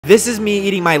This is me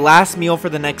eating my last meal for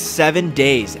the next 7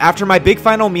 days. After my big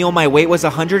final meal, my weight was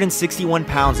 161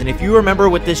 pounds, and if you remember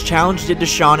what this challenge did to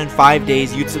Sean in 5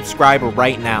 days, you'd subscribe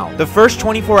right now. The first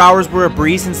 24 hours were a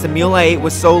breeze since the meal I ate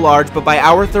was so large, but by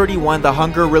hour 31, the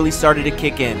hunger really started to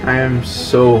kick in. I am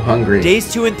so hungry.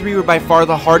 Days 2 and 3 were by far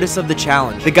the hardest of the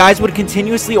challenge. The guys would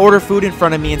continuously order food in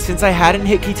front of me, and since I hadn't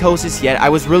hit ketosis yet, I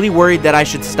was really worried that I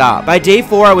should stop. By day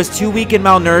 4, I was too weak and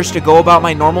malnourished to go about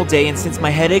my normal day, and since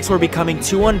my headaches were becoming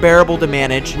too unbearable to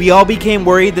manage, we all became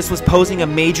worried this was posing a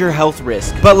major health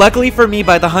risk. But luckily for me,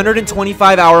 by the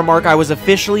 125-hour mark, I was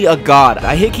officially a god.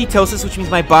 I hit ketosis, which means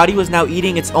my body was now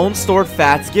eating its own stored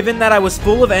fats. Given that I was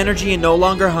full of energy and no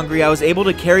longer hungry, I was able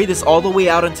to carry this all the way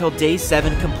out until day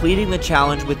 7, completing the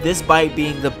challenge with this bite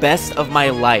being the best of my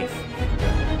life.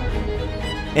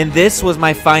 And this was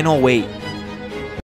my final weight.